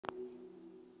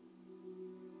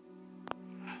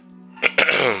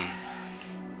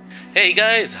Hey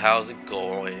guys, how's it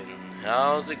going?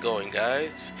 How's it going,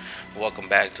 guys? Welcome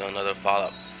back to another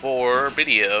Fallout 4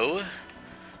 video.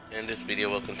 In this video,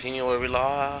 we'll continue where we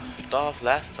left off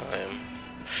last time.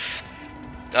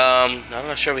 I'm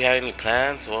not sure we had any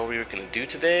plans what we were gonna do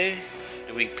today.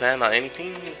 Did we plan on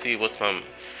anything? Let's see, what's my...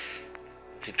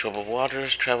 Let's see, troubled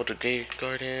waters, travel to Great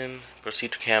Garden,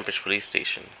 proceed to Cambridge Police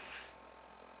Station.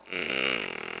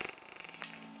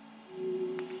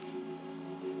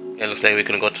 Yeah, looks like we're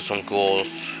gonna go to some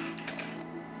goals.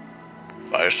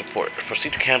 Fire support.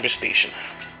 Proceed to Cambridge Station.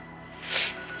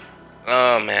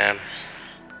 Oh man.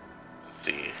 Let's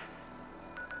see.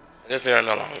 I guess they're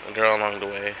along the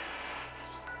way.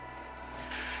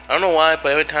 I don't know why,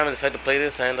 but every time I decide to play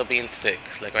this, I end up being sick.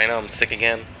 Like right now, I'm sick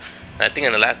again. I think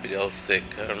in the last video I was sick.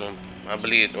 I don't know. I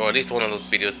believe, or at least one of those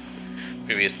videos,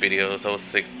 previous videos, I was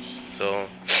sick. So,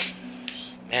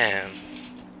 man.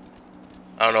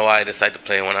 I don't know why I decide to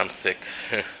play when I'm sick.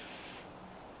 Well,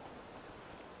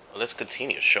 let's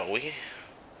continue, shall we?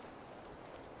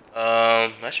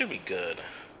 That should be good.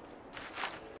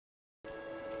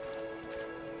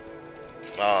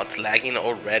 Oh, it's lagging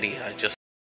already. I just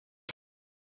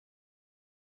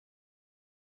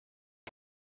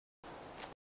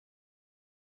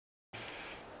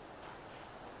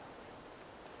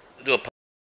do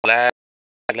a lag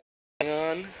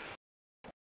on.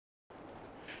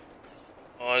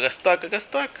 Oh, I got stuck.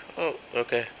 Oh,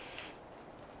 okay.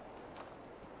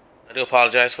 I do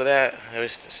apologize for that.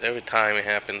 Every time it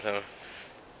happens, I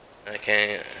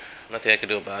can't, nothing I can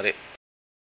do about it.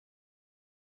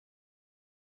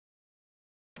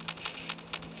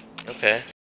 Okay.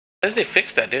 I guess they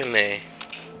fixed that, didn't they?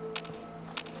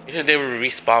 Usually they would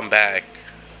respawn back.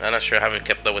 I'm not sure, I haven't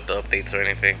kept up with the updates or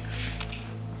anything.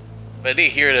 But I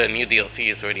did hear the new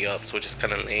DLC is already up, which is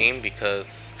kind of lame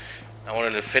because I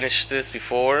wanted to finish this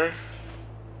before.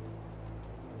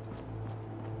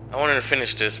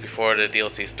 The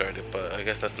DLC started, but I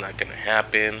guess that's not gonna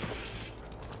happen.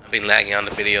 I've been lagging on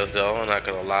the videos though, I'm not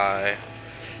gonna lie.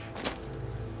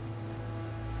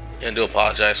 I do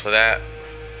apologize for that.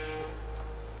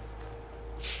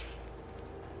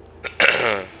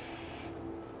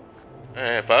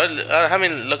 Alright, but I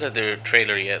haven't looked at the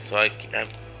trailer yet, so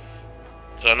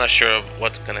I'm not sure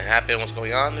what's gonna happen, what's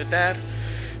going on with that.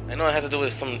 I know it has to do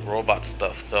with some robot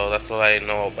stuff, so that's what I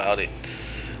know about it.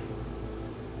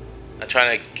 I'm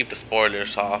trying to keep the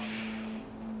spoilers off.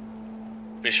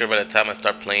 Pretty sure by the time I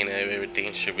start playing it,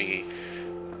 everybody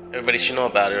should know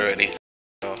about it already.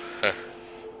 So,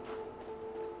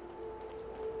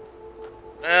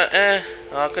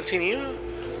 I'll continue.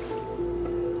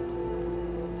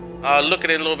 I'll look at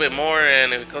it a little bit more,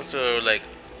 and if it comes to like,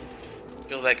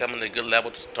 feels like I'm in a good level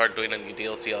to start doing a new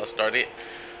DLC, I'll start it.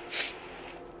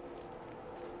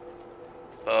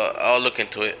 I'll look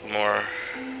into it more.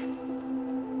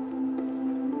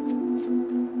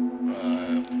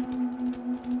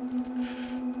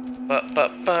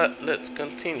 But let's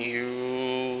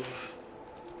continue.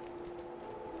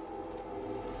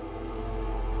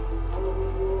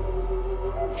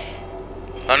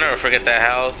 I'll never forget that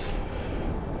house.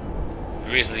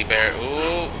 Grizzly bear.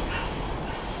 Ooh.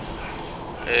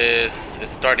 It's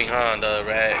starting on the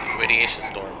radiation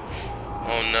storm.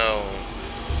 Oh no.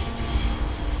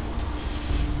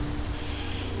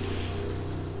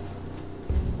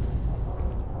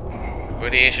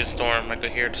 Radiation storm, I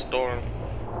could hear the storm.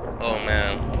 Oh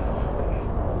man.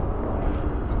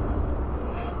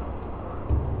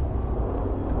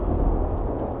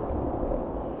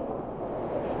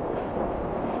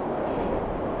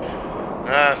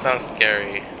 Ah, sounds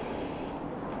scary.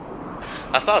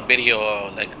 I saw a video,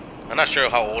 like, I'm not sure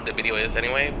how old the video is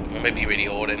anyway. It may be really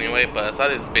old anyway, but I saw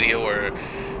this video where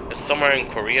it's somewhere in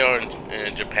Korea or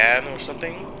in Japan or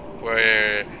something,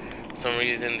 where for some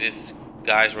reason these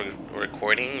guys were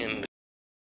recording and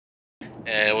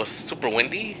it was super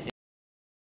windy.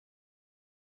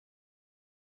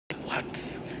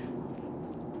 What?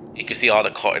 You could see all the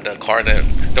car that there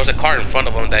was a car in front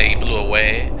of him that he blew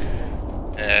away,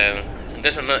 and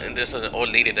there's an old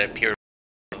lady that appeared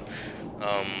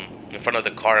in front of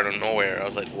the car out of nowhere. I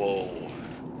was like, whoa,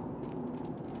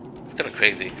 it's kind of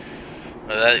crazy.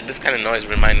 This kind of noise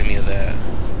reminded me of that.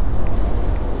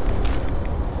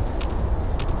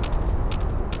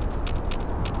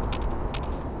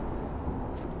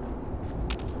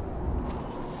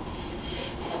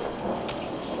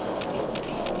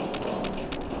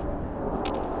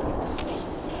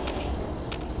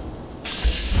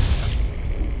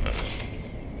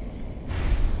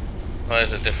 Oh,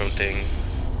 it's a different thing.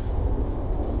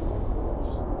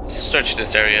 Search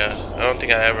this area. I don't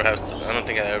think I ever have. I don't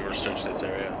think I ever searched this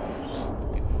area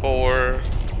before.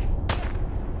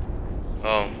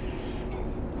 Oh.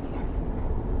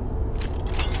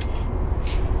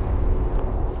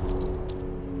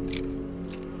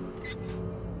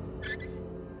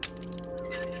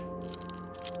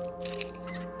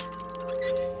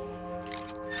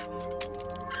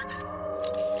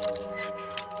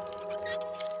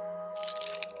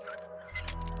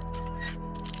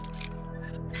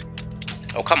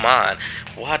 Oh, come on.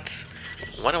 What?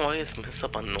 Why do I always mess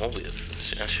up on all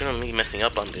this? I shouldn't be messing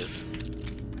up on this.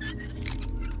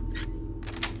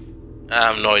 I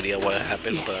have no idea what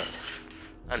happened, yes.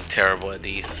 But I'm terrible at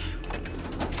these.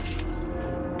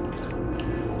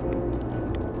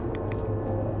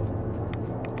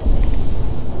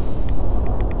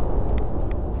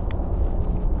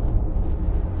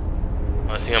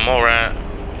 I see a mole rat.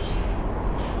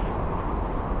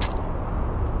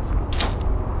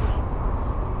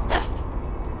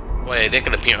 Wait, they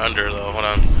could appear under though. Hold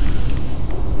on.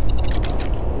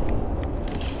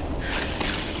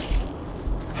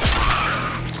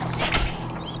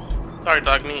 Sorry,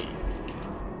 dog meat.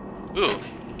 Ooh,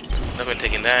 never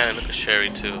taking that. And look at Sherry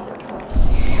too.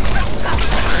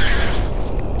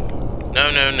 No,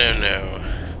 no, no, no.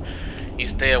 You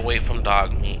stay away from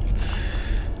dog meat.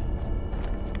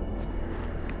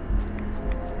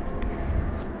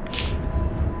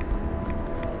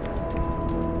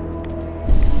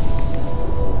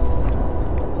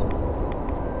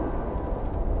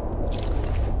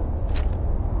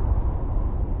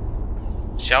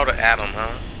 Shout at Adam,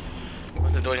 huh?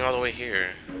 What's it doing all the way here?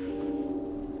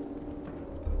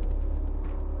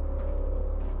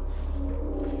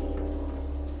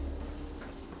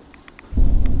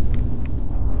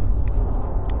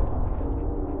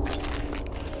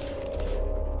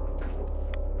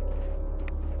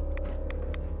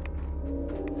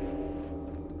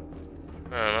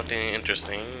 Nothing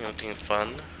interesting, nothing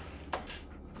fun.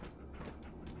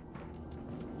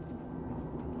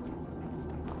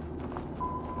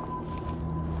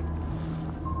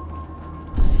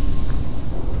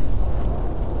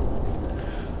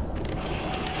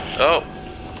 Oh,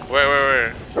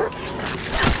 where?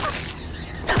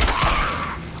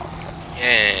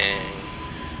 Yeah.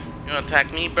 You wanna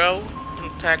attack me, bro? You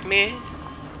wanna attack me?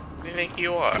 Who do you think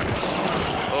you are?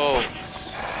 Oh.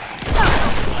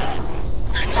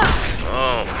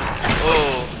 Oh.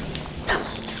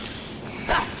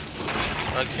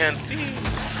 I can't see.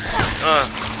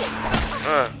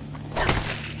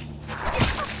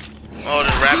 Oh,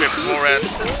 the rabbit, more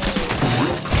rats.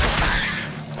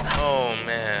 Oh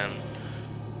man.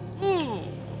 Woo.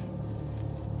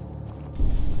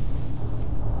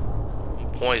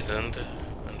 I'm poisoned.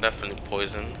 I'm definitely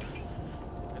poisoned.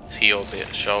 Let's heal a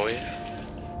bit, shall we?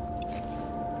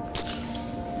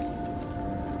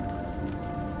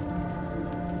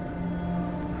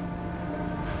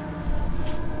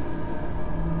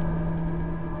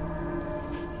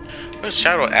 Where's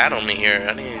Shadow Adam in here?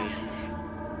 I didn't.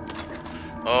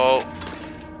 Oh.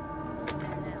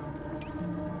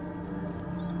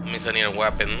 Means I need a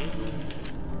weapon.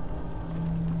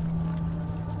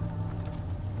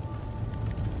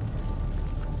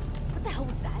 What the hell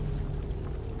was that?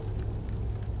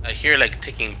 I hear like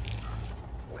ticking.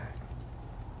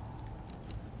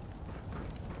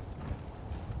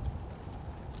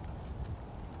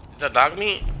 Is that dog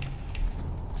meat?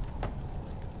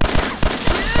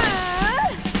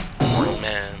 Oh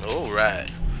man, oh right.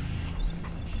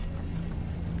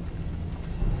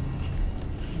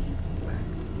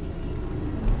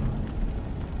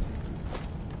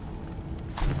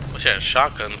 She had a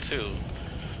shotgun too.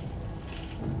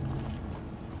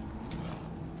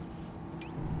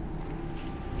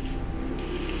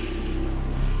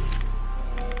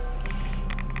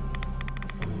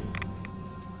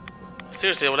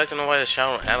 Seriously, I would like to know why the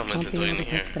Shadow Adam isn't doing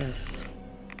here. This.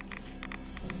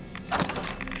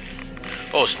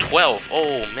 Oh, it's 12.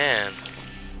 Oh man.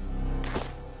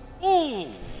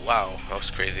 Ooh, wow, that was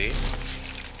crazy.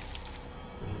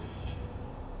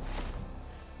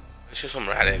 Let's shoot some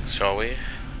radix, shall we?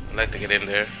 I'd like to get in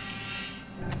there.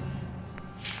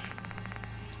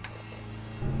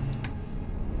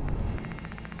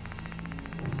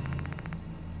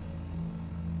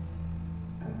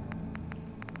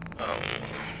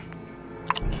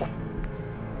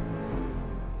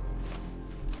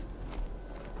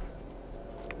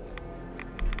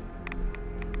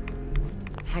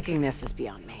 Hacking this is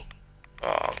beyond me.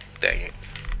 Oh, dang it.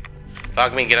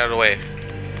 Dog me, get out of the way.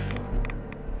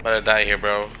 I'm about to die here,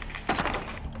 bro.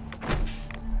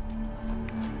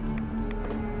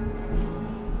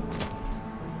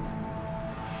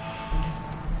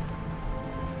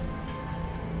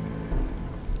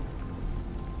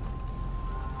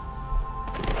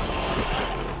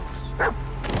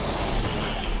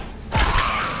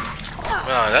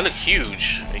 Oh, that looked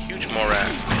huge. A huge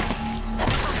Morat.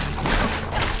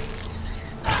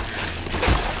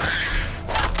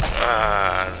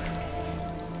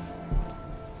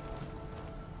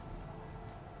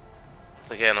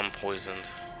 Again, I'm poisoned.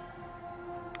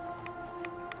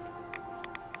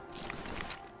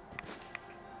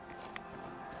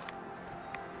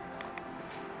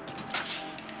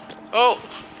 Oh!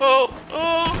 Oh!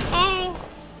 Oh! Oh!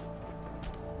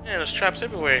 Man, there's traps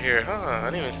everywhere here, huh? I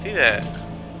didn't even see that.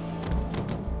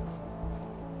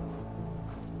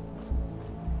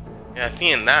 Yeah, I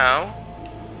see it now.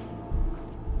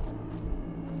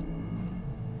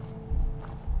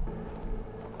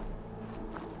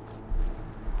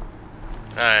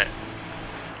 Alright.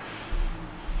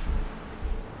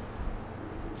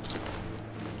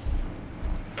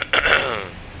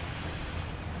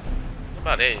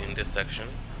 About it in this section.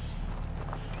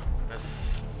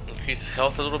 Let's increase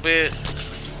health a little bit.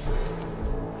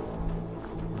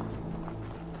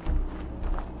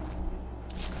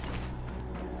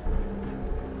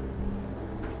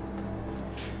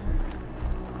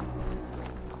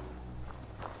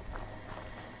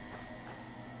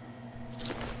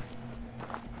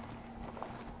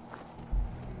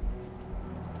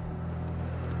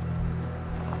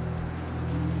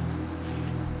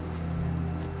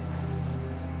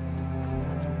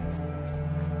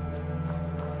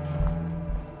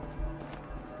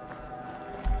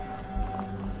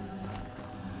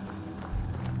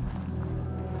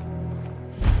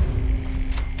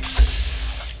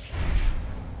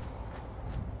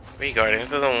 Regarding,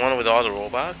 this is the one with all the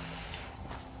robots?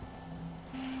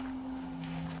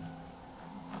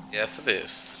 Yes, it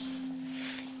is.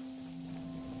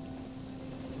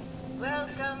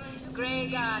 Welcome to Grey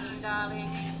Garden, darling.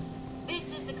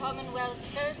 This is the Commonwealth's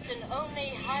first and only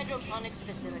hydroponics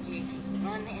facility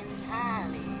run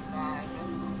entirely by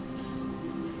robots.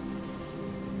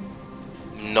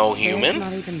 No humans?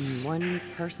 There's not even one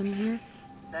person here?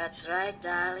 That's right,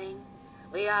 darling.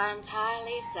 We are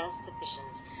entirely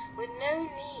self-sufficient, with no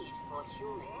need for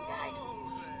human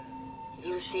guidance.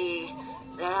 You see,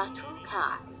 there are two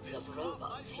kinds of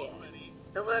robots here.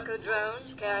 The worker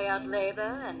drones carry out labor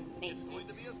and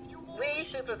maintenance. We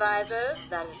supervisors,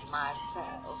 that is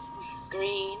myself,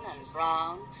 green and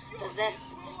brown,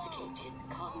 possess sophisticated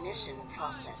cognition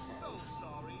processors.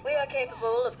 We are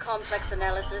capable of complex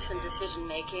analysis and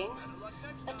decision-making,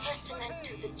 a testament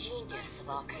to the genius of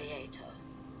our creator,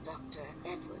 Dr.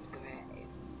 Edward Gray.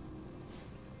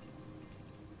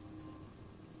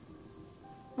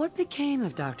 What became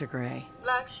of Dr. Gray?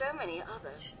 Like so many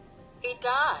others, he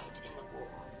died in the war.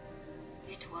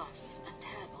 It was a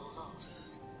terrible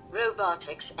loss.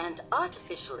 Robotics and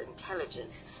artificial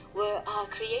intelligence were our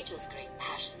creator's great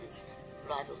passions,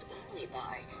 rivaled only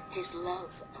by his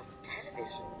love of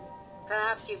television.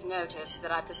 Perhaps you've noticed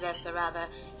that I possess a rather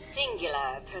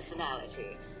singular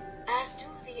personality, as do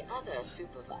the other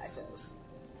supervisors.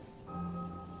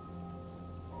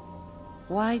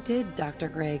 Why did Dr.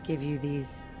 Gray give you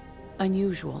these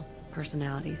unusual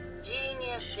personalities?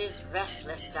 Genius is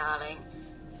restless, darling.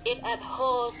 It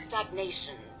abhors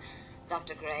stagnation.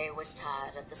 Dr. Gray was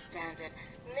tired of the standard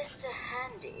Mr.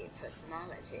 Handy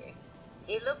personality.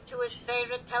 He looked to his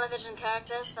favorite television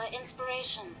characters for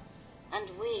inspiration, and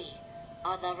we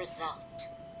are the result.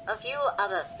 A few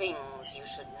other things you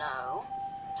should know.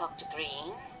 Talk to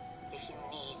Green if you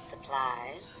need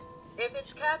supplies. If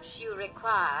it's caps you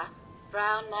require,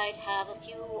 Brown might have a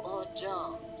few odd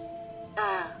jobs.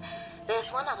 There's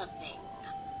one other thing.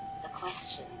 A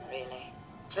question, really.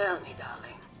 Tell me,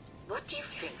 darling, what do you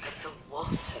think of the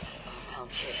water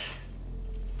around here?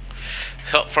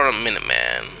 Help from a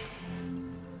Minuteman.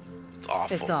 It's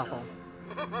awful. It's awful.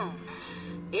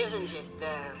 Isn't it,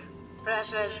 though?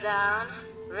 Pressure is down,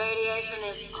 radiation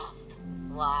is up.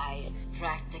 Why, it's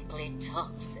practically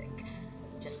toxic.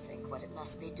 Just think what it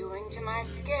must be doing to my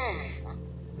skin.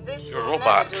 This You're a will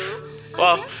robot. never do.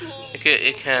 Well, I don't mean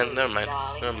it can. to Never please, mind.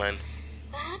 darling. Never mind.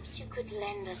 Perhaps you could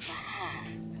lend us a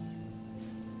hand.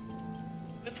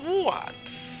 With what?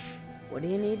 What do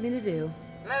you need me to do?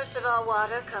 Most of our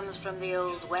water comes from the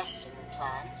old Weston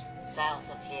plant, south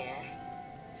of here.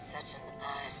 Such an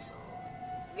eyesore.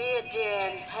 Be a dear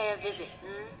and pay a visit,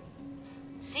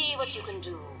 See what you can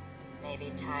do.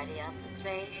 Maybe tidy up the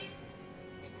place.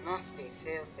 It must be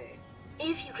filthy.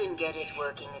 If you can get it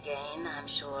working again, I'm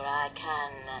sure I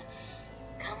can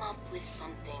come up with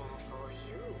something for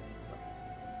you.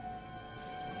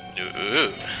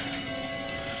 Ooh.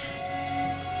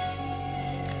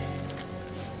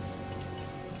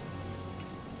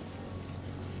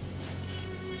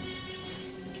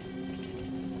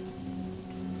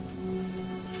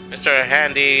 Mr.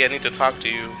 Handy, I need to talk to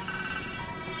you.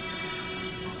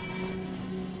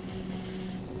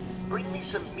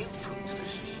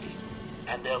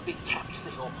 and they'll be capped for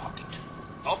your pocket.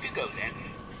 Off you go then.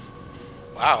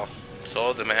 Wow,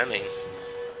 so demanding.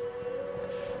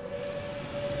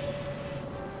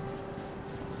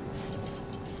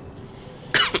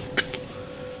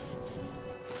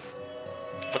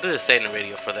 What does it say in the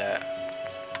radio for that?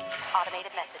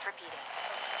 Automated message repeating.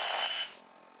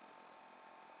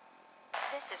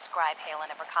 This is Scribe Halen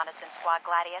of Reconnaissance Squad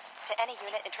Gladius to any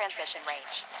unit in transmission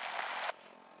range.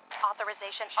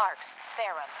 Authorization ARCS,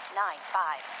 Ferrum,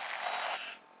 9-5.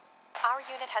 Our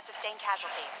unit has sustained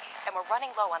casualties, and we're running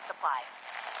low on supplies.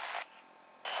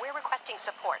 We're requesting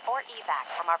support or evac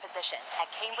from our position at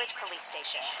Cambridge Police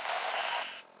Station.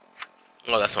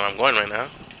 Oh, that's where I'm going right now.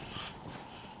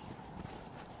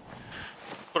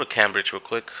 Go to Cambridge real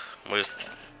quick. Where's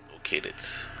located?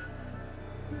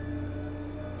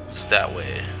 It's that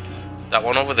way. It's that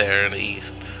one over there in the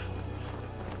east.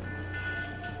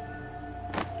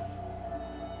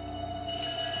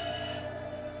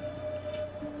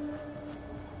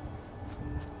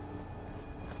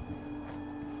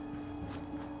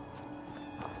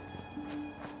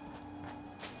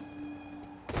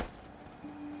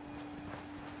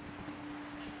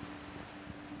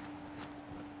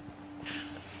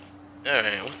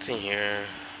 Alright, what's in here?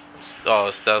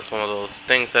 Oh, that's one of those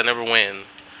things that never win.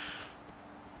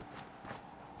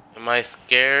 Am I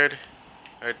scared?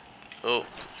 Or, oh.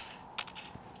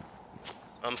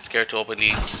 I'm scared to open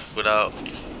these without...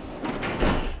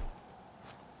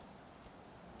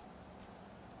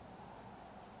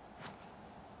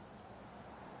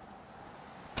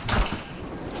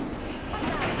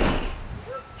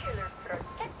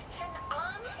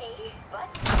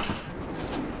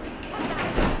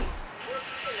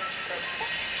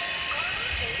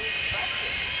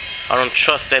 I don't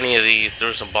trust any of these.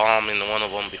 There's a bomb in one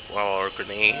of them before, or a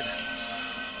grenade.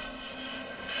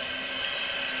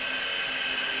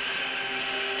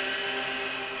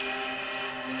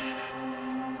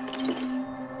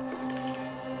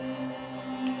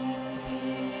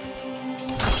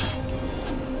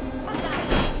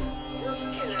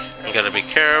 You gotta be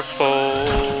careful.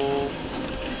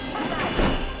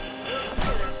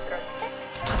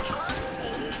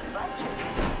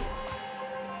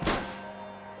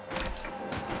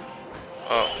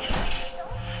 Oh.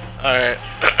 Alright.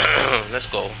 Let's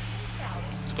go.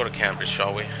 Let's go to Cambridge,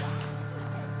 shall we?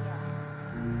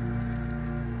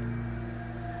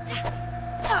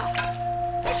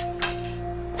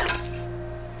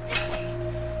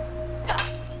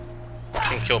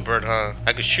 Can't kill a bird, huh?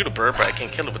 I could shoot a bird, but I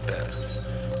can't kill it with that.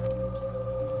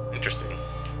 Interesting.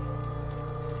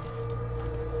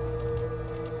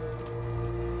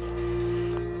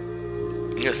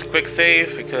 Just quick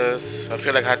save because I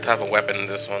feel like I have to have a weapon in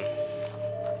this one.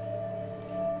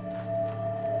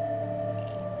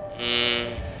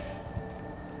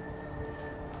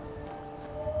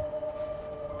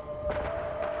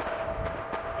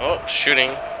 Oh,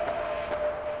 shooting.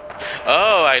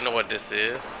 Oh, I know what this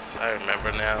is. I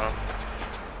remember now.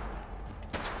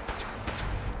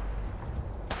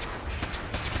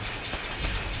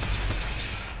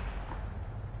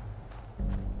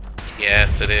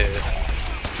 Yes, it is.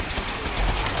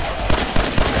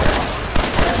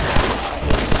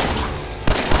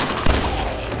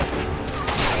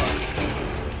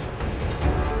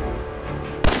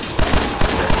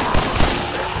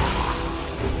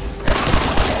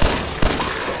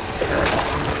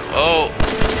 Oh.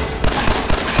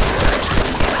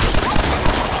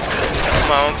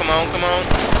 Come on, come on, come on.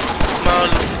 Come on.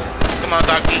 Come on,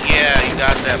 Doc. Yeah, you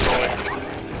got that, boy.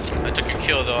 I took your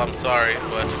kill, though. I'm sorry,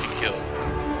 but I took your kill.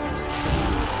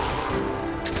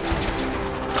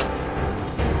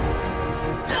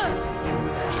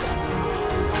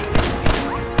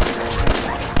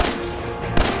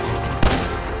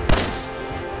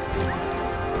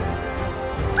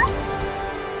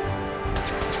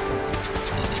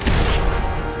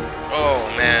 Oh,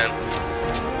 man.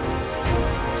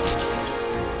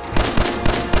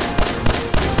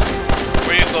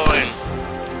 Where are you going?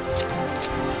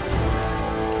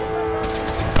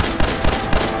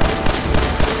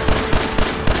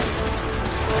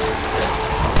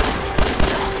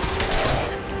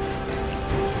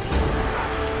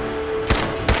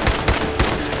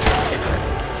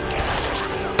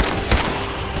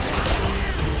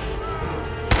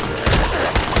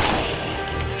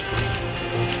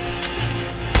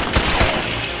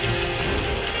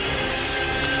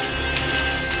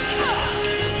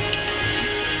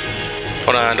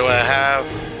 Hold on, do I have...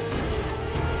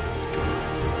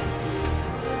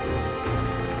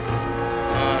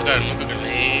 I got another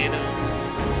grenade.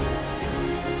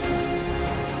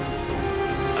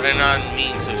 I did not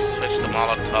mean to switch to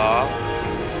Molotov.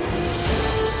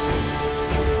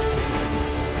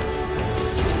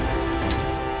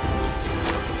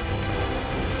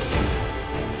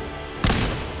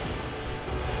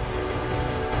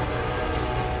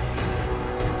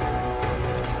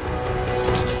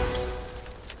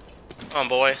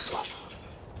 Come on, boy.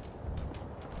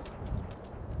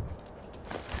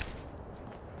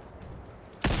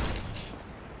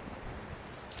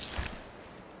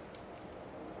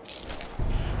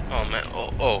 Oh man.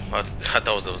 Oh. I thought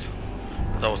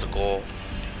that was a goal.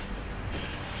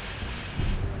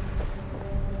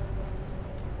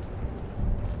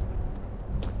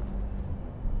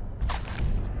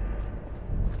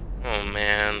 Oh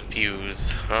man, fuse,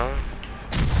 huh?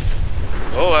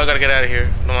 Oh, I gotta get out of here.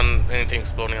 Don't want anything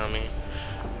exploding on me.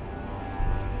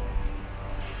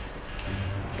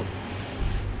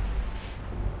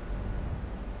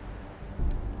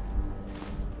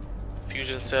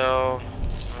 Fusion cell.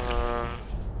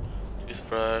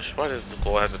 Toothbrush. Why does the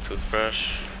goal have a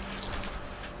toothbrush?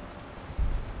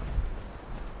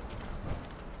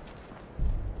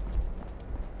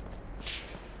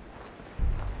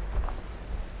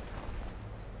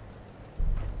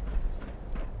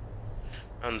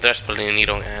 I'm desperately in need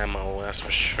of ammo, that's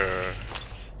for sure.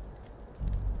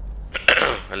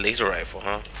 A laser rifle,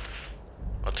 huh?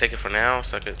 I'll take it for now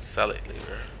so I can sell it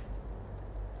later.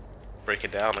 Break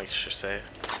it down, I should say.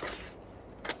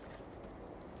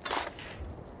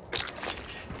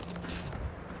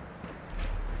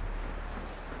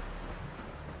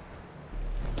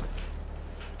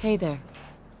 Hey there.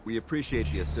 We appreciate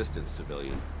the assistance,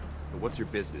 civilian. But what's your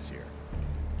business here?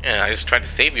 Yeah, I just tried to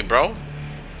save you, bro.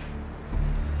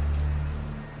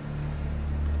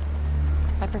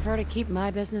 I prefer to keep my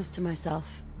business to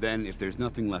myself. Then, if there's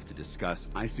nothing left to discuss,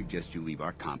 I suggest you leave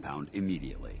our compound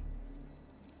immediately.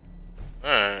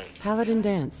 Alright. Paladin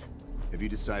Dance. Have you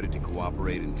decided to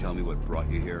cooperate and tell me what brought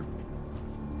you here?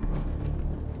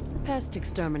 Pest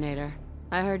exterminator.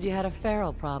 I heard you had a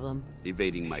feral problem.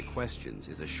 Evading my questions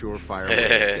is a surefire way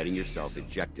of getting yourself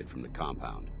ejected from the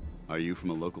compound. Are you from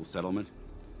a local settlement?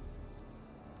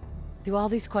 Do all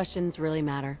these questions really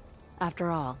matter?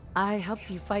 After all, I helped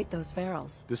you fight those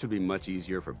ferals. This would be much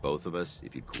easier for both of us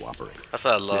if you'd cooperate. That's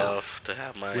what I love to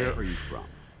have my... Where are you from?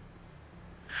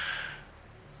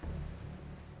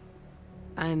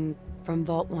 I'm from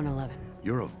Vault 111.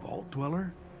 You're a vault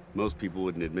dweller? Most people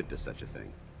wouldn't admit to such a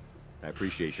thing. I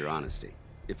appreciate your honesty.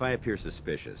 If I appear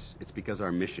suspicious, it's because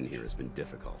our mission here has been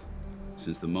difficult.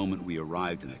 Since the moment we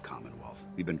arrived in the Commonwealth,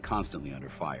 we've been constantly under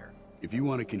fire. If you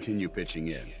want to continue pitching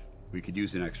in, we could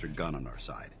use an extra gun on our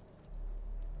side.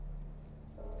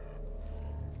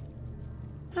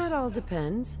 That all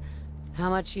depends. How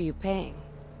much are you paying?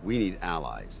 We need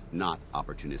allies, not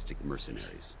opportunistic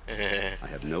mercenaries. I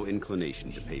have no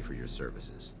inclination to pay for your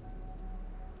services.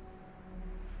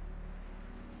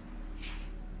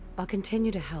 I'll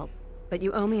continue to help, but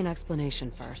you owe me an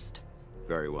explanation first.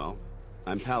 Very well.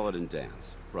 I'm Paladin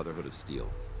Dance, Brotherhood of Steel.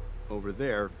 Over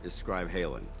there is Scribe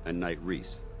Halen and Knight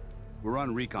Reese. We're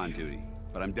on recon duty,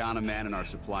 but I'm down a man and our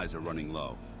supplies are running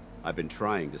low. I've been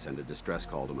trying to send a distress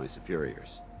call to my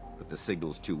superiors, but the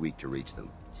signal's too weak to reach them.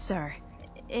 Sir,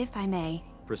 if I may.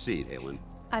 Proceed, Halen.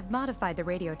 I've modified the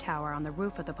radio tower on the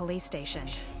roof of the police station,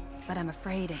 but I'm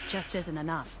afraid it just isn't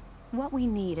enough. What we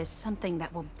need is something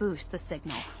that will boost the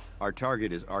signal. Our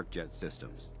target is ArcJet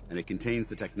Systems, and it contains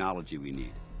the technology we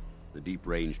need, the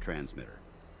deep-range transmitter.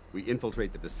 We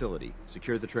infiltrate the facility,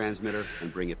 secure the transmitter,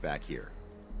 and bring it back here.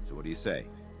 So what do you say?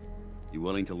 You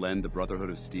willing to lend the Brotherhood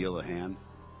of Steel a hand?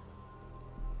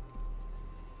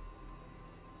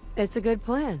 It's a good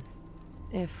plan.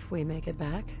 If we make it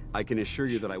back. I can assure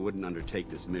you that I wouldn't undertake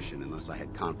this mission unless I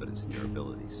had confidence in your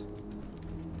abilities.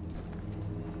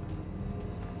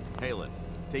 Halen,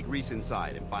 take Reese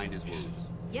inside and bind his wounds.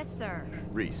 Yes, sir.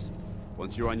 Reese,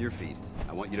 once you're on your feet,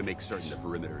 I want you to make certain the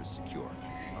perimeter is secure.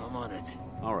 I'm on it.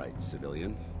 All right,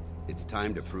 civilian. It's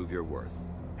time to prove your worth.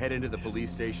 Head into the police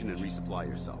station and resupply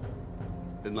yourself.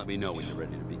 Then let me know when you're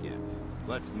ready to begin.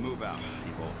 Let's move out,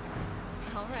 people.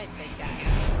 All right, big guy.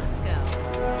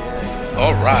 Let's go.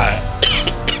 All right.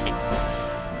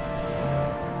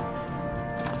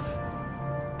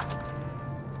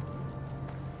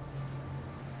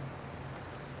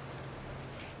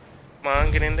 Come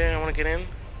on, get in there. I want to get in.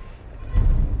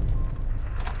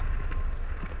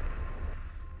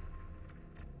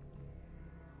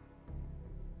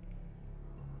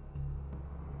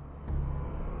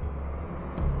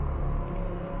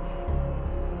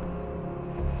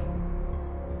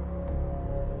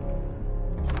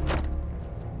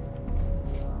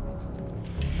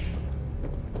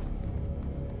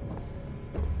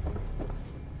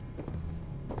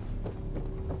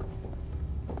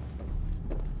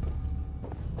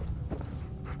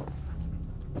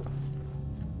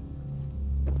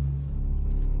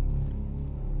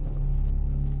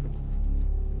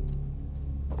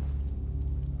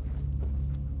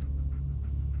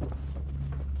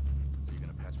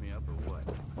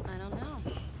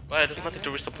 Well, there's nothing to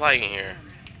resupply in here.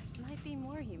 Might be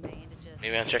more humane to just.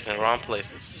 Maybe I'm checking the wrong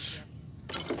places.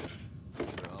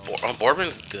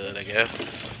 Bourbon's good, I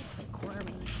guess.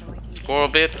 Squirming so I can. Squirrel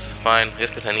bits, fine.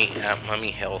 It's because I need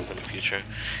health in the future.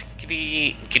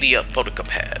 Giddy up,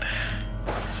 photocopad.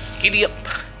 Giddy up.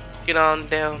 Get on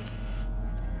down.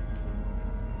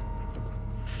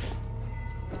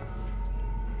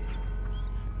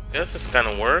 Guess this kind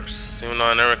of works, even though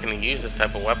I never can use this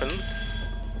type of weapons.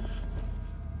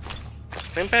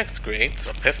 Stimpak's great,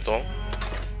 or pistol.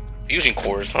 Fusion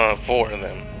cores, huh? 4 of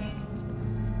them.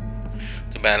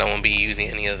 Too bad I won't be using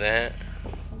any of that.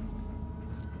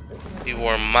 We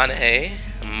wore money.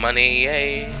 Money,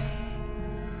 yay.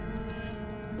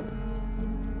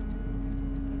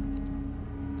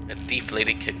 A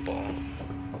deflated kickball.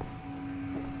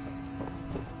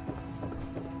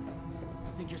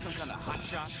 Think you're some kind of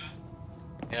hotshot?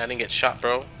 Yeah, I didn't get shot,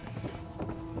 bro.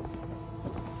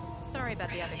 Sorry about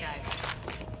the other guys.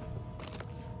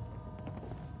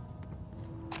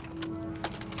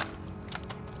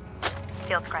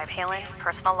 Field Scribe Halen,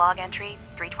 personal log entry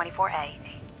 324A.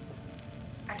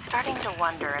 I'm starting to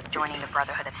wonder if joining the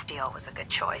Brotherhood of Steel was a good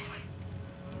choice.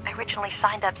 I originally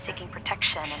signed up seeking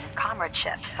protection and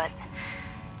comradeship, but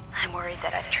I'm worried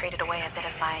that I've traded away a bit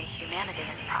of my humanity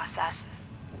in the process.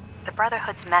 The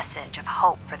Brotherhood's message of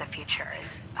hope for the future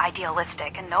is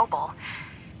idealistic and noble,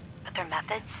 but their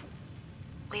methods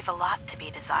leave a lot to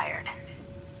be desired.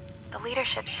 The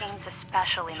leadership seems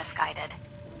especially misguided.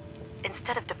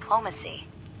 Instead of diplomacy,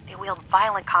 they wield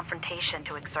violent confrontation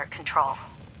to exert control.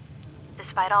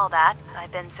 Despite all that,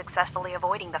 I've been successfully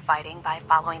avoiding the fighting by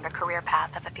following the career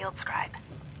path of a field scribe.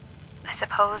 I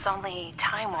suppose only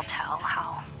time will tell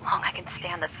how long I can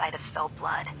stand the sight of spilled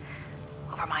blood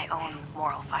over my own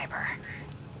moral fiber.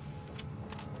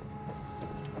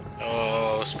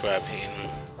 Oh, scrapping.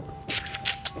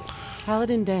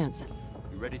 Paladin Dance.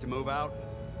 You ready to move out?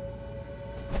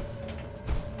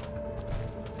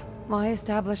 Why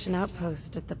establish an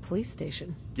outpost at the police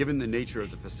station? Given the nature of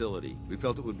the facility, we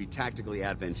felt it would be tactically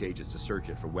advantageous to search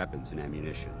it for weapons and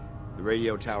ammunition. The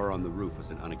radio tower on the roof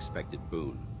was an unexpected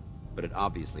boon, but it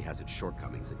obviously has its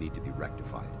shortcomings that need to be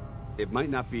rectified. It might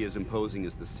not be as imposing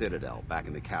as the Citadel back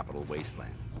in the capital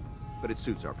wasteland, but it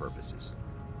suits our purposes.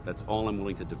 That's all I'm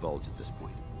willing to divulge at this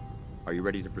point. Are you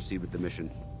ready to proceed with the mission?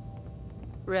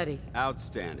 Ready.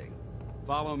 Outstanding.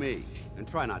 Follow me, and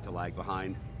try not to lag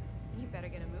behind. You better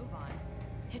get a move on.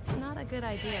 It's not a good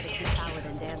idea to keep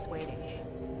Paladin Dance waiting.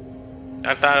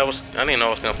 I didn't know I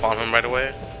was gonna follow him right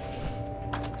away.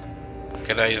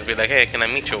 Could I just be like, hey, can I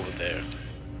meet you over there?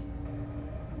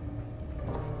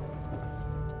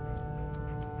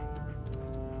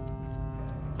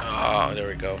 Oh, there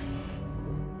we go.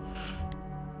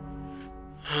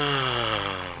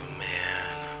 Oh, man.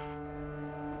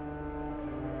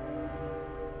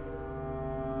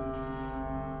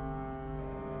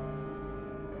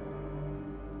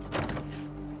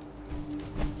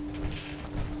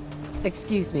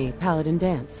 Excuse me, Paladin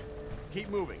Dance. Keep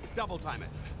moving. Double time it.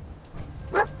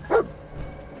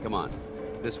 Come on.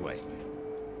 This way.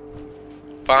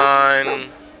 Fine.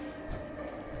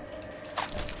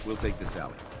 We'll take this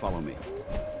alley. Follow me.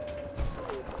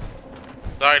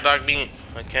 Sorry, Dog Bean.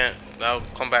 I can't. I'll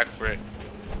come back for it.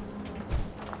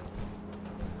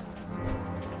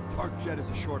 Arcjet is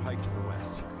a short hike to the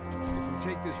west. If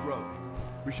we take this road,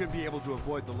 we should be able to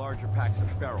avoid the larger packs of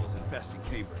ferals infesting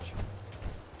Cambridge.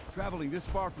 Traveling this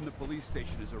far from the police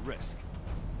station is a risk,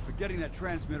 but getting that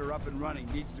transmitter up and running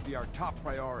needs to be our top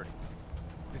priority.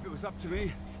 If it was up to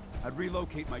me, I'd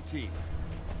relocate my team.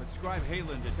 But Scribe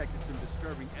Halen detected some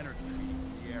disturbing energy readings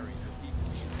in the area that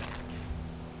people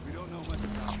we don't know much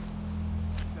about them,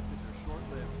 except that they're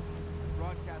short-lived and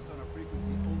broadcast on a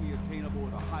frequency only attainable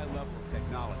with a high level of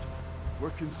technology.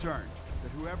 We're concerned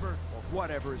that whoever or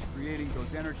whatever is creating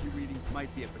those energy readings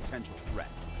might be a potential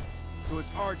threat. So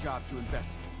it's our job to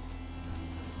investigate.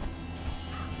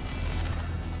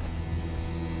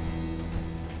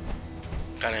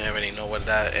 Kind of already know what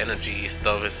that energy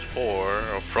stuff is for,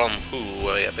 or from who,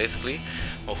 yeah, basically,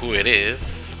 or who it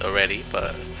is already,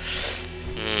 but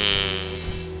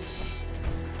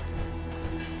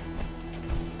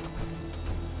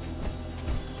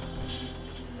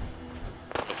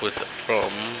who's it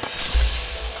from?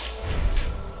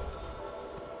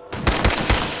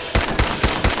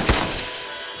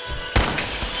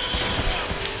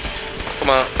 Come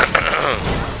on.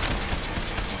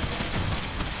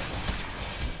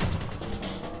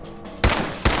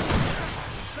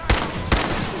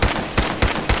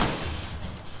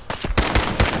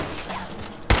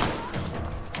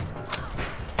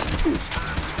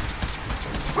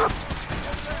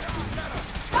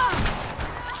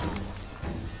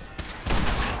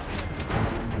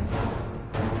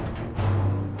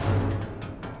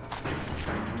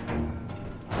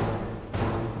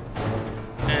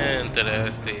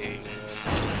 interesting.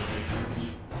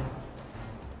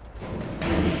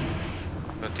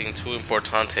 Nothing too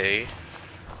importante. It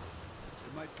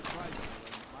might surprise you,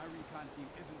 but my recon team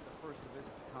isn't the first to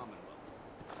visit the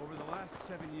Commonwealth. Over the last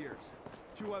 7 years,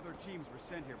 2 other teams were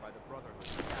sent here by the Brotherhood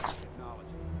to gather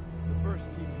technology. The first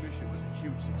team's mission was a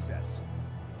huge success.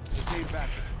 They came back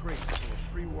with crates full of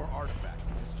pre-war artifacts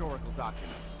and historical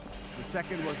documents. The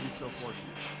second wasn't so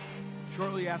fortunate.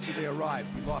 Shortly after they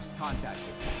arrived, we lost contact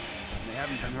with them, and they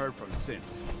haven't been heard from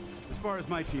since. As far as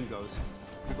my team goes,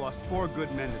 we've lost 4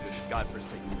 good men to this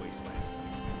godforsaken wasteland.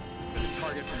 We've been a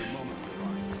target from the moment we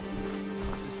arrived.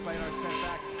 Despite our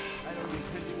setbacks, I don't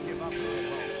intend to give up and go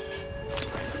home.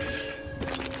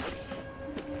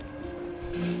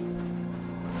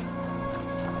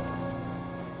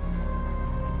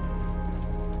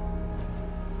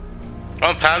 Come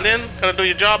on, Paladin. Gotta do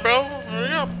your job, bro.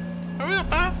 Hurry up. Hurry up,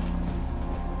 pal.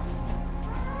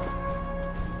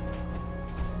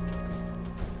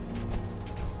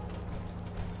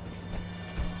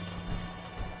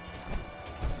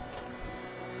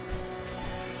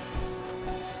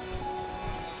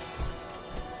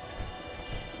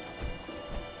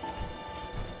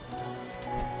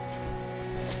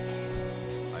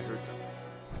 I heard something.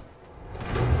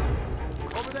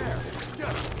 Over there!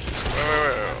 Get him!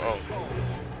 Wait. Oh.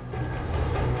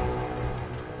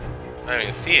 I didn't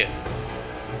even see it.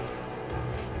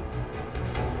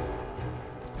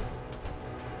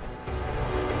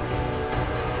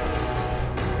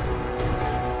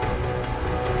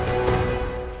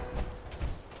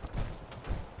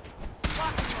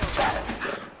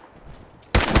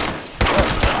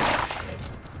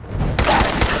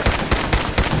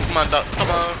 Come on, dog. Come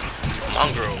on.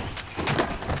 Mongrel.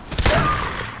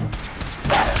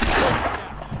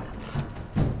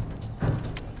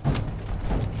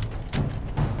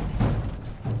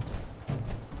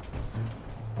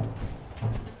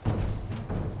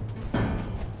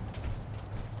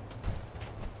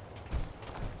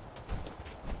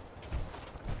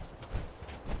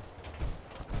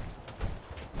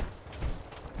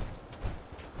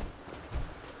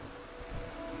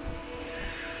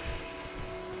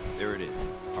 There it is,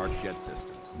 Arc Jet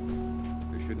Systems.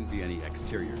 There shouldn't be any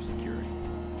exterior security,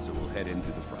 so we'll head in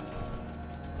through the front.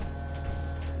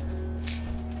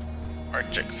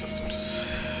 Arctic systems.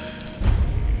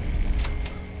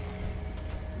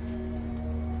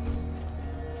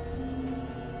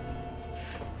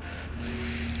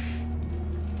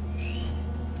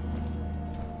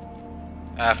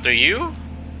 After you?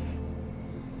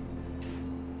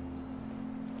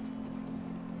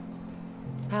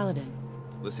 Paladin.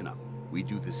 Listen up. We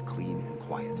do this clean and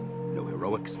quiet. No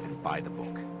heroics and by the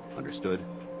book. Understood?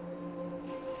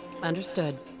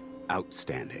 Understood.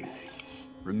 Outstanding.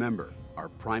 Remember, our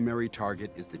primary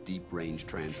target is the deep-range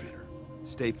transmitter.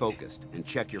 Stay focused and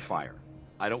check your fire.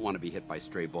 I don't want to be hit by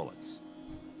stray bullets.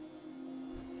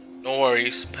 No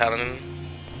worries, Paladin.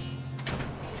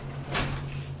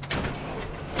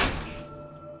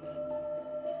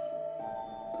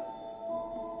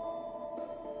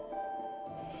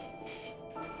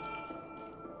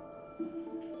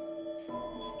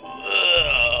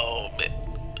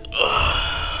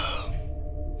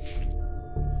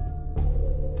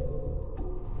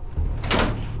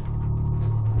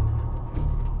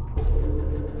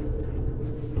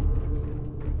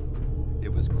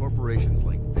 Corporations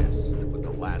like this that put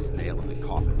the last nail in the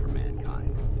coffin for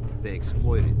mankind. They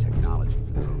exploited technology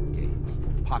for their own gains,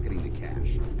 pocketing the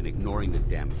cash and ignoring the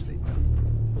damage they've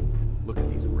done. Look at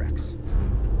these wrecks.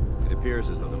 It appears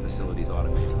as though the facility's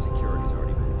automated security's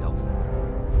already been dealt with.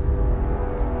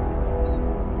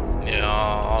 Yeah,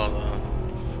 all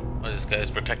these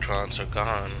guys' protectrons are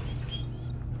gone.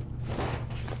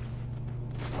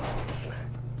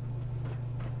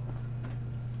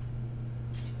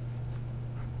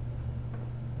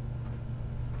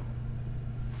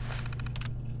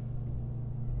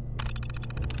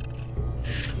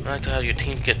 I'd like to have your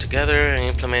team get together and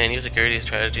implement a new security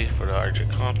strategy for the Archer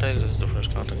complex. This is the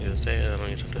first contact you say. I don't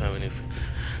need to have any.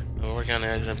 We're working on the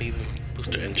XMP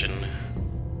booster engine.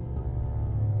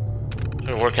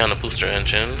 We're working on the booster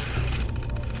engine.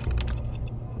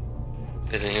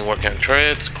 Isn't working on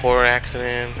turrets, core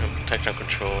accident, and protection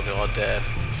control. They're all dead.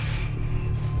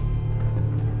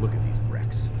 Look at these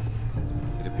wrecks.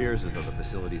 It appears as though the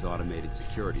facility's automated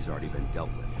security's already been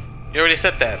dealt with. You already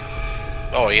said that.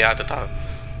 Oh yeah, at the top.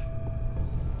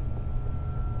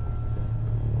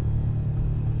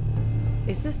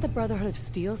 Is this the Brotherhood of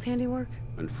Steel's handiwork?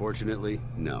 Unfortunately,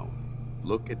 no.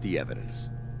 Look at the evidence.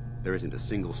 There isn't a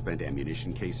single spent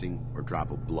ammunition casing or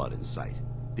drop of blood in sight.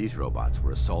 These robots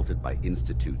were assaulted by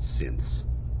Institute Synths.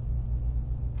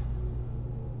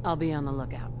 I'll be on the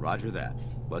lookout. Roger that.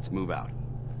 Let's move out.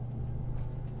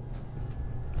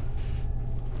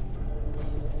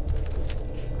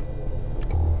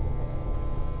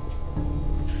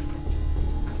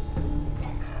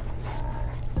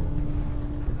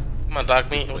 Come on, Doc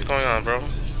Meat. What's going on, bro?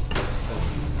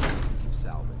 Pieces of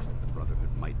salvage that the Brotherhood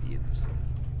might be interested in.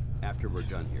 After we're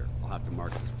done here, I'll have to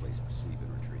mark this place for sweep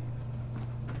and retrieve.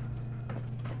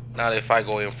 Not if I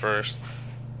go in first.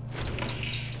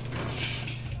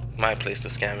 My place to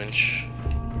scavenge.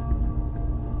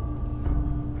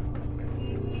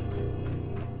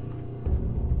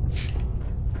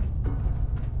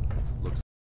 Looks.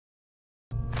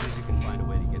 See if you can find a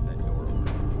way to get that door open.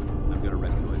 I'm gonna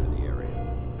reconnoiter the area.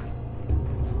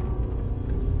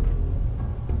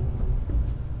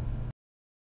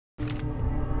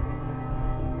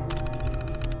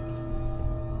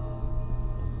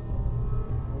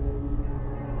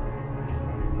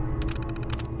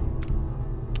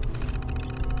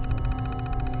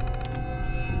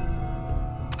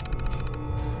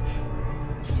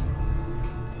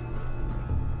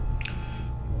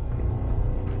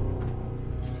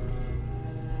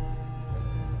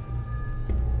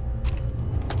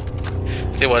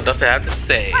 See what does it have to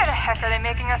say? Why the heck are they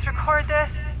making us record this?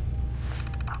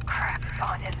 Oh crap, it's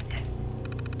on, isn't it?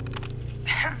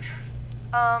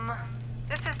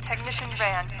 This is Technician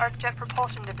Rand, ArcJet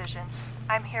Propulsion Division.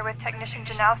 I'm here with Technician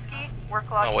Janowski,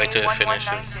 work log I'll wait till it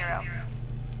A1190.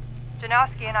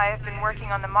 Janowski and I have been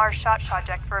working on the Mars Shot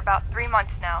project for about 3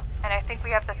 months now, and I think we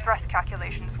have the thrust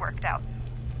calculations worked out.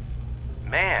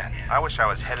 Man, I wish I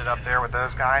was headed up there with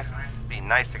those guys. It'd be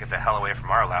nice to get the hell away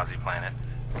from our lousy planet.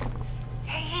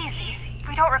 Hey, easy. If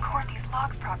we don't record these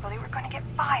logs properly, we're going to get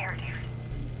fired.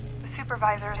 The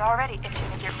supervisor is already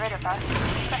itching to get rid of us,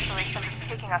 especially since it's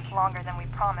taking us longer than we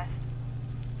promised.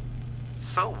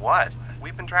 So what?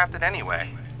 We've been drafted anyway.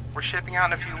 We're shipping out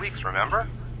in a few weeks, remember?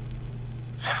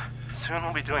 Soon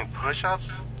we'll be doing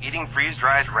push-ups, eating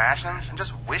freeze-dried rations, and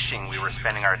just wishing we were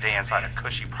spending our day inside a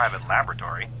cushy private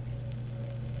laboratory.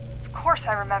 Of course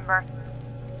I remember.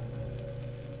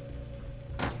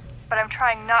 But I'm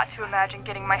trying not to imagine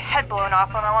getting my head blown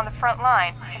off when I'm on the front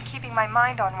line, and keeping my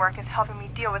mind on work is helping me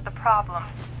deal with the problem.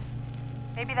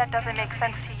 Maybe that doesn't make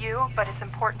sense to you, but it's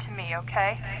important to me,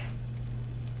 okay?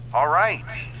 All right.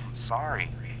 Sorry.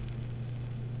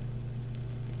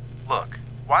 Look,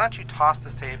 why don't you toss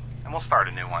this tape and we'll start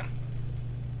a new one.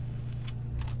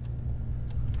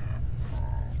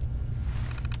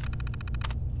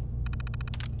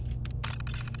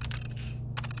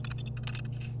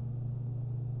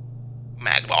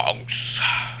 Maglogs.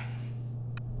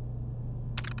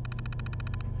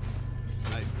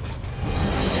 Nice play.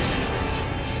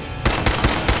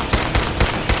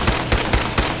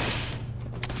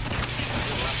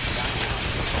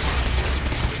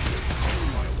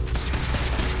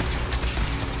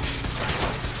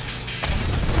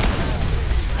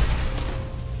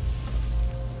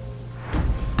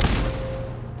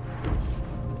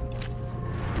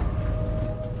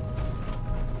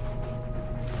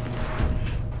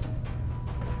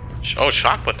 Oh,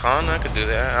 shock baton. I could do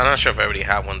that. I'm not sure if I already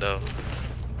have one though.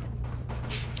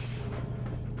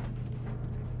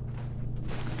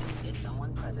 Is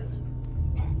someone present?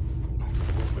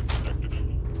 Movement detected.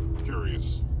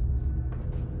 Curious.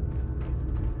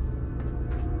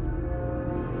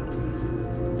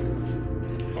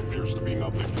 Appears to be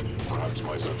nothing. Perhaps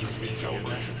my sensors need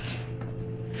calibration.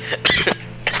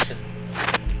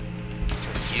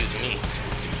 Excuse me.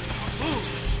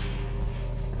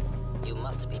 You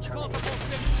must be terminated.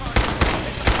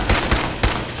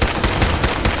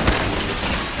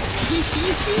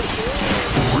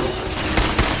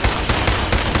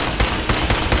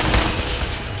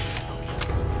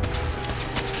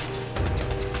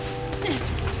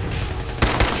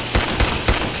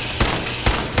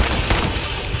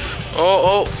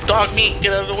 Oh, dog meat,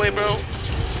 get out of the way, bro.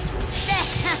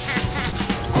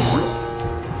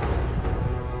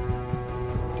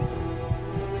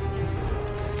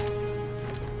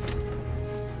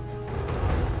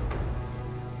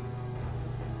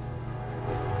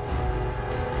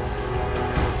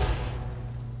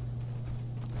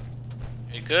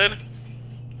 You good?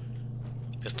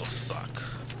 Pistols suck.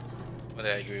 Why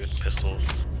did I agree with pistols?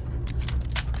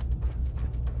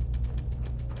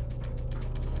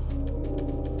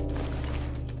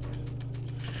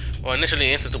 Well,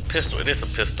 initially institute pistol. It is a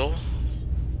pistol,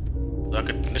 so I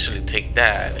could initially take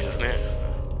that, isn't it?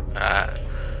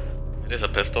 It is a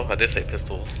pistol. I did say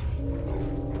pistols.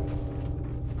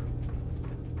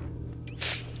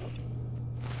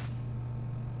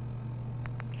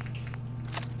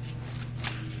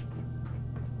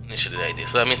 Initially, I did.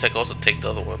 So that means I can also take the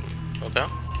other one. Okay.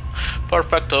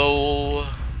 Perfecto.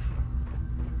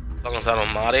 As long as I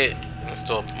don't mod it, it's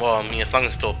still, well, I mean, as long as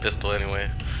it's still a pistol anyway,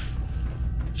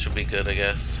 should be good, I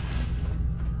guess.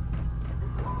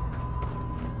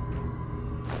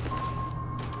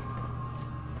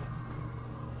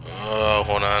 Oh,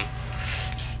 hold on.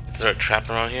 Is there a trap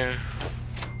around here?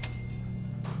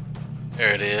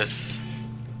 There it is.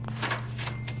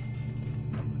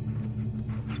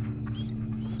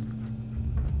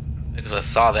 Because I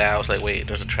saw that, I was like, wait,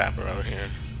 there's a trap around here.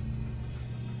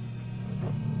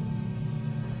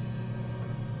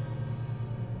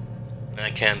 I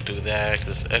can't do that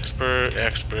because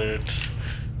expert.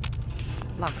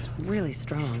 Lock's really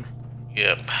strong.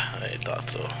 Yep, I thought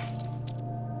so.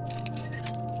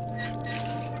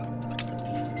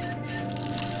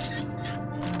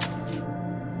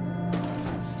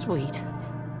 Sweet.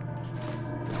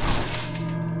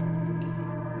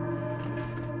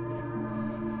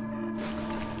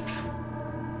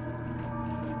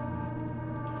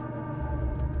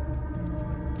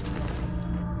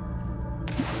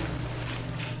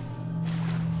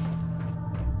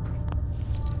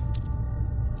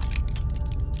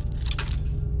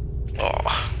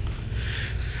 Oh,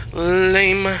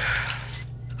 lame.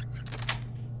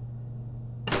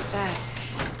 That's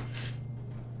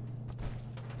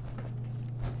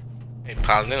Hey,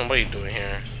 Paladin, what are you doing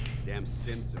here? Damn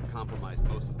synths have compromised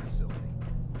most of the facility.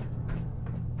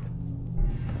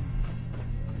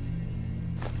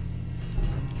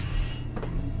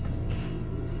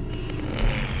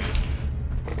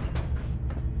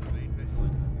 Remain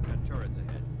vigilant. We've got turrets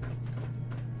ahead.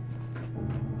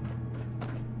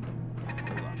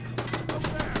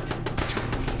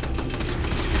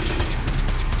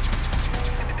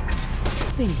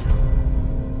 bingo.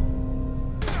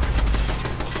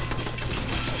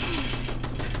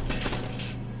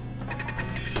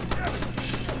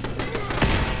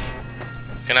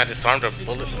 Can I disarm the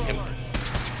bullet?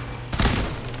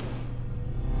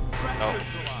 No.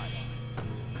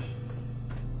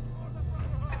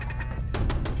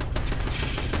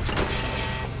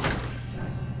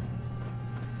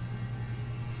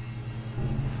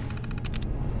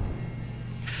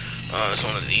 Oh, it's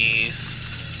one of these.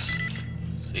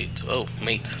 See, oh,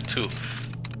 mate, two.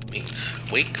 Mate,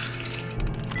 wake.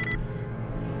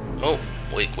 Oh,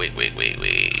 wait.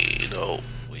 No,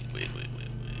 wait.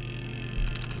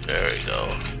 There we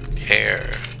go.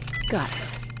 Care. Got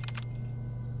it.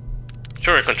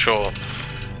 Turret control.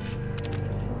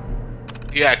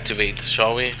 Deactivate,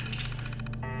 shall we?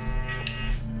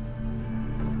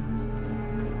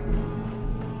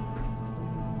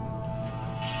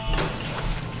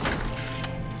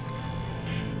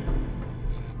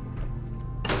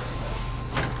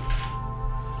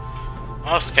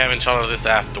 I'll scavenge all of this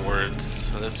afterwards.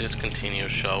 Let's just continue,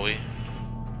 shall we?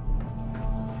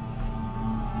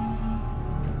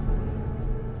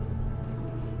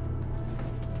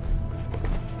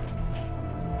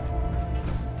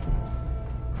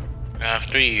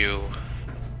 After you.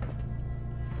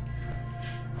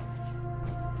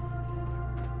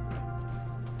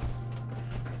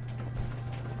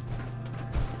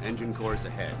 Engine cores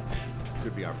ahead.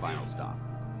 Should be our final stop.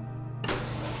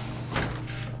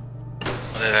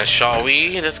 And then shall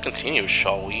we? Let's continue,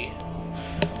 shall we?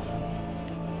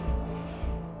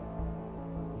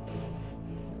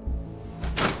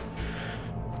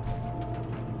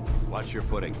 Watch your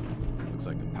footing. Looks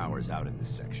like the power's out in this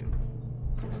section.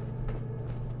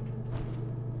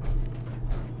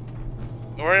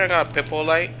 Alright, I got a Pippo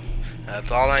light.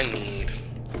 That's all I need.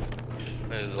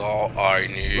 That is all I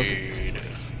need. Look at this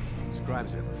place.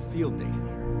 Scribes would have a field day in here.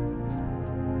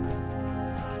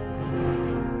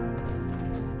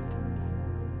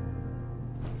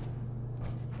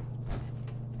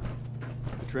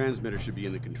 The transmitter should be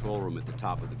in the control room at the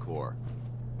top of the core,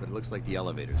 but it looks like the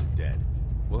elevators are dead.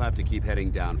 We'll have to keep heading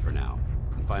down for now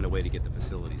and find a way to get the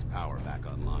facility's power back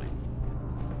online.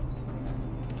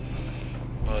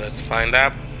 Well, let's find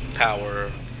that power.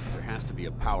 There has to be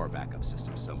a power backup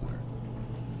system somewhere.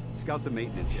 Scout the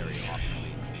maintenance area off the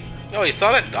main chamber. Yo, he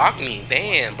saw that dock me.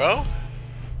 Damn, bro.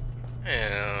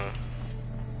 Yeah.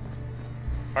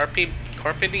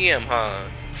 Carpe diem, huh?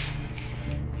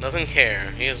 Doesn't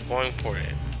care. He is going for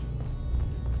it.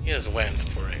 He just went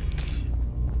for it.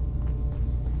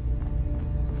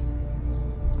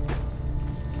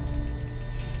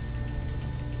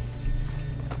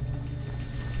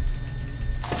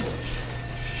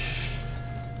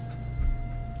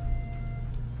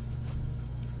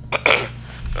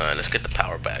 Alright, let's get the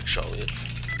power back, shall we?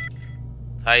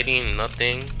 Hiding,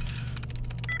 nothing.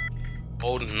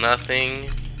 Hold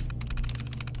nothing.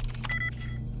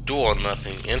 Dual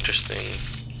nothing. Interesting.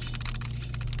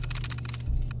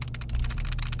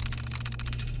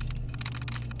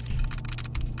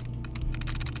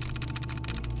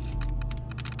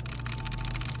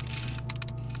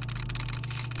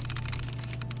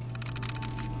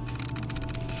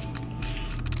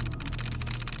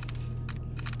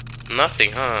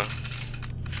 Nothing, huh?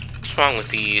 What's wrong with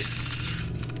these?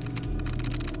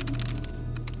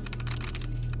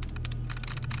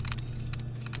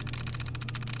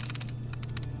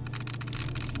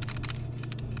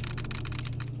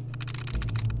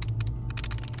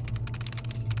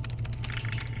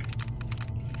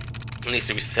 It needs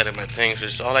to be setting my things,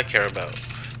 which is all I care about.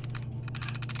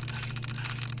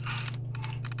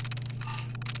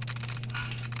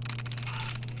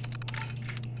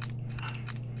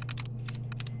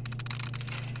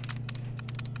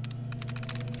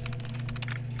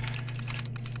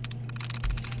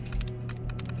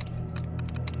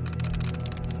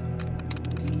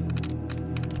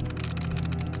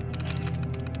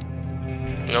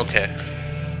 Okay.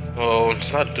 Oh,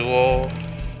 it's not dual.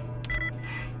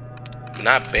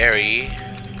 Not bury.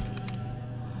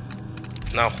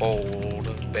 It's not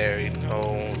hold. Bury.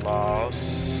 No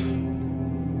loss.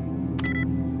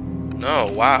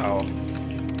 No, wow.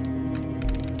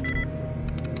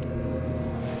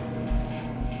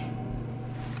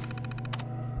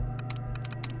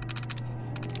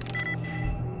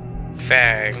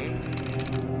 Fang.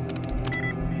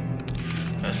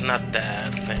 That's not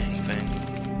that. Fang.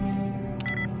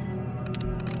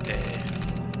 Okay.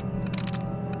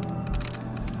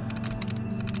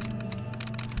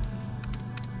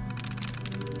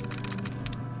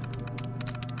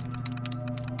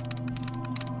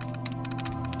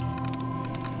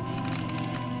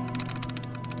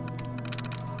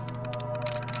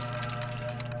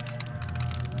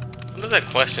 What does I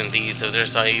question these if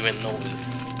there's I even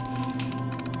notice?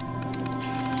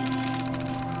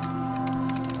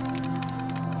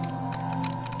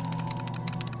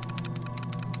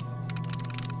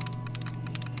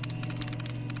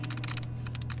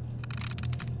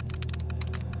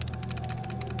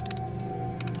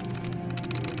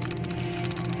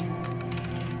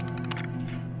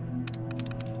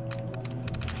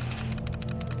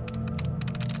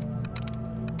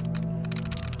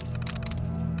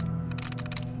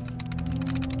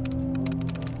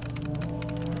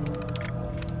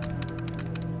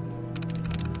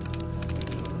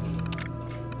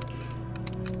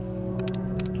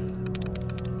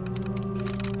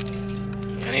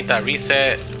 I need that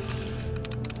reset.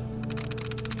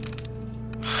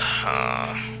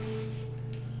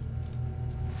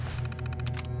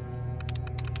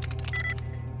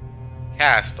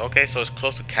 Cast. Okay, so it's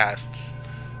close to casts.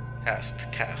 Cast.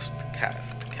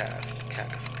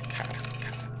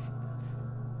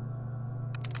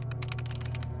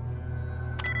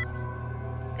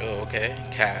 Oh, okay.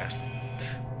 Cast.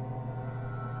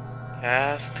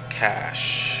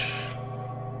 Cash.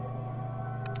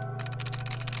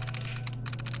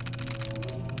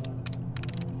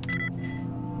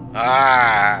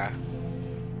 Ah.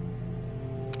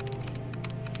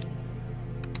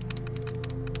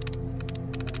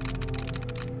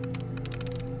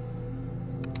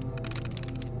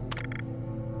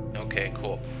 Okay,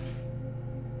 cool.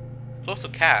 Close to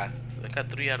casts. I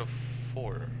got 3 out of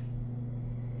 4.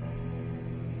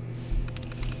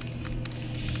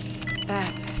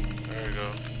 That's it. There we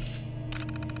go.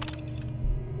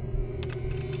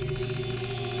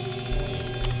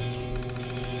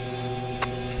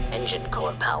 Engine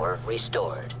core power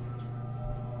restored.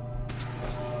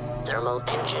 Thermal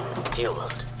engine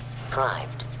fueled,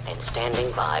 primed, and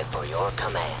standing by for your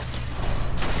command.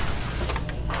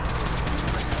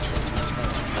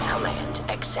 Command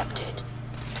accepted.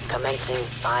 Commencing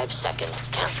 5-second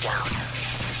countdown.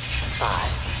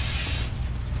 5,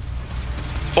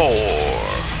 4,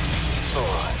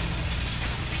 4,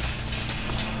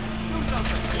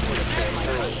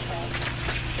 3,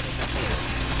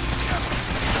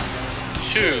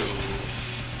 2,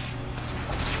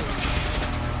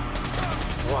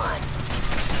 1.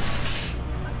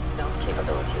 Stealth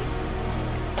capabilities.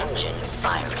 Engine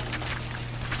firing.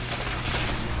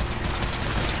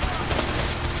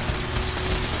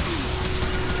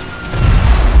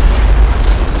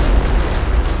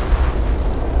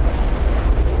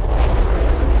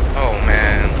 Oh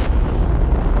man.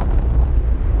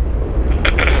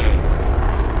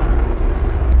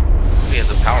 He has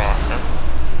a power armor.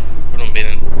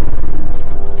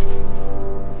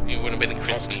 You wouldn't have been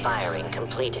Test firing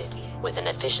completed with an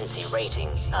efficiency rating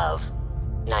of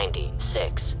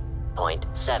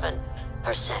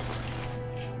 96.7%.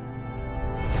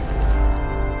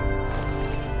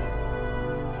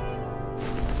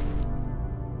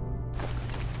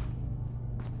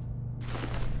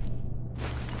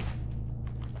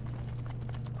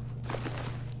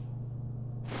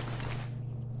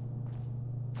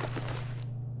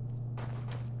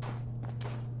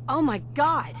 Oh my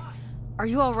god! Are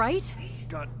you alright?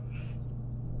 Got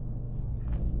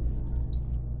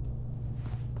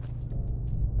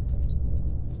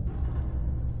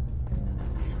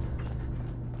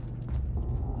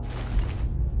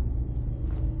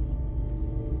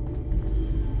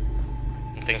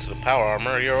thanks to the power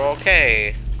armor, you're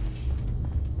okay.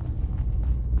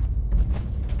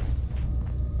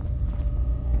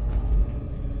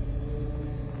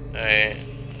 Alright,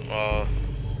 well...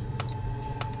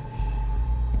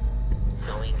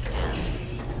 Going now.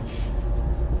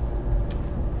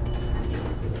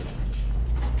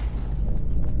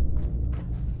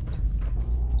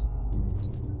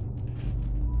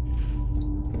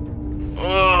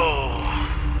 Oh.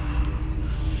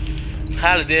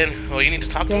 Paladin, well, you need to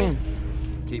talk to me. Dance.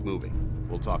 Keep moving.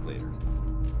 We'll talk later.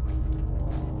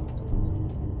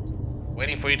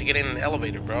 Waiting for you to get in the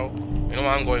elevator, bro. You know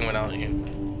I'm going without you.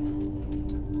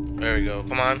 There we go.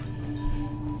 Come on.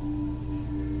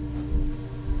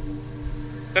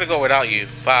 I'm gonna go without you.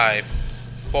 5,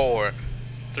 4,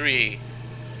 3,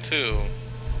 2,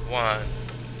 1.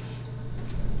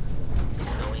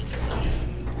 Going up.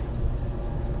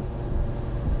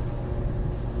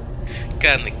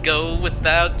 Gonna go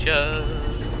without ya.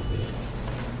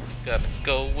 Gonna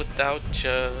go without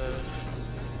ya.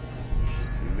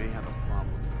 We may have a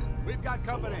problem. We've got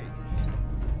company.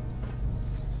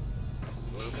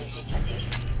 Movement detected.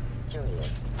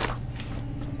 Curious.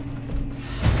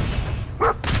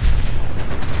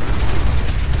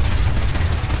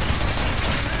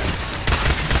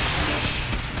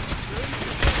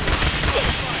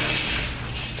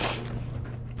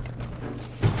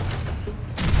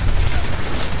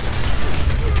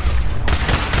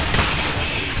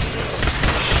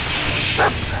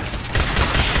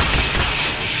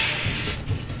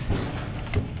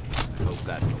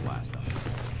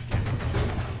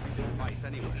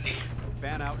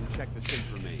 Fan out and check the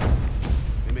synth remains.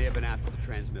 They may have been after the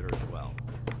transmitter as well.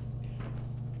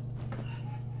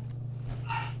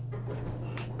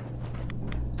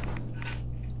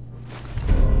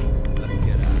 Let's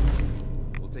get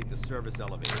out. We'll take the service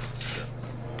elevator to the surface.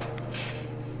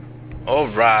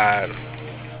 Alright.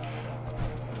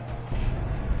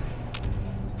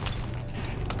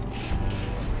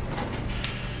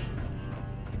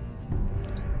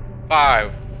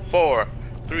 Five, 4,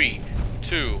 3,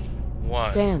 2,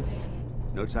 1. Dance.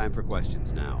 No time for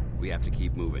questions now. We have to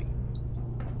keep moving.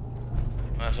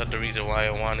 That's not the reason why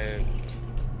I wanted.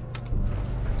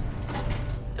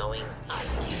 Going up.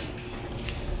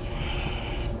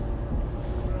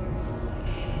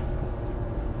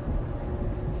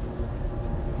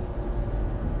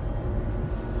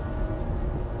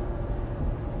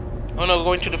 Oh no,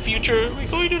 going to the future. We're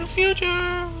going to the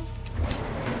future.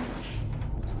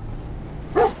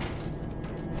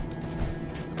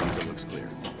 Bunker looks clear.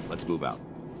 Let's move out.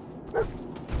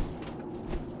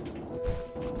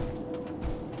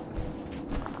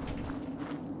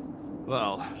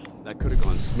 Well, that could have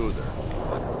gone smoother,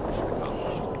 but mission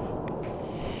accomplished.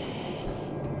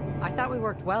 I thought we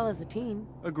worked well as a team.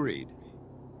 Agreed.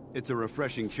 It's a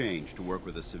refreshing change to work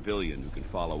with a civilian who can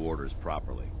follow orders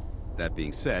properly. That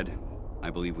being said, I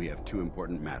believe we have 2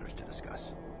 important matters to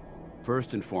discuss.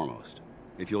 First and foremost,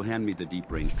 if you'll hand me the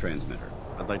deep-range transmitter,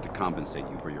 I'd like to compensate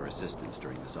you for your assistance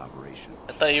during this operation.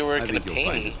 I thought you were I gonna think pay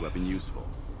you'll find me. this weapon useful.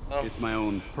 Oh. It's my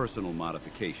own personal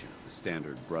modification of the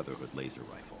standard Brotherhood laser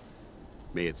rifle.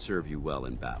 May it serve you well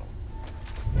in battle.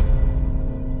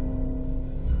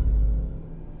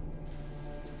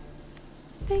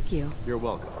 Thank you. You're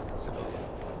welcome, civilian.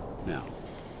 Now,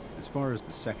 as far as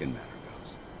the second matter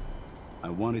goes, I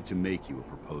wanted to make you a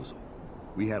proposal.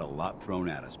 We had a lot thrown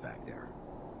at us back there.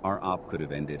 Our op could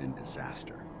have ended in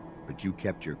disaster, but you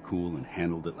kept your cool and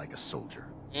handled it like a soldier.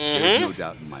 There's no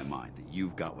doubt in my mind that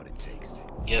you've got what it takes.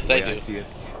 Yes, The I way do. I see it,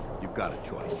 you've got a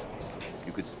choice.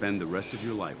 You could spend the rest of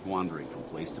your life wandering from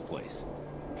place to place,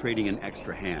 trading an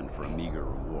extra hand for a meager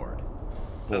reward.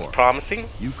 That's Or promising.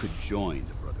 you could join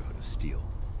the Brotherhood of Steel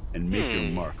and make your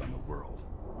mark on the world.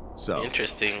 So,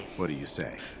 Interesting. what do you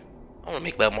say? I want to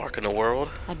make my mark in the world.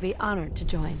 I'd be honored to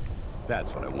join.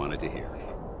 That's what I wanted to hear.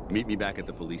 Meet me back at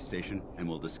the police station and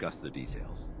we'll discuss the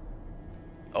details.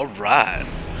 Alright.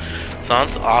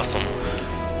 Sounds awesome.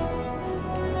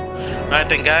 Alright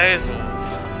then, guys.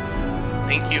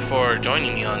 Thank you for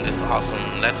joining me on this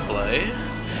awesome Let's Play.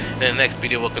 In the next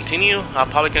video we'll continue. I'm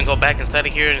probably going to go back inside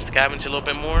of here and scavenge a little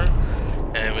bit more.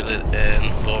 And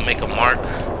we'll make a mark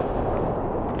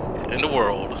in the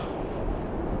world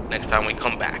next time we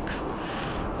come back.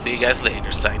 See you guys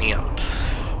later. Signing out.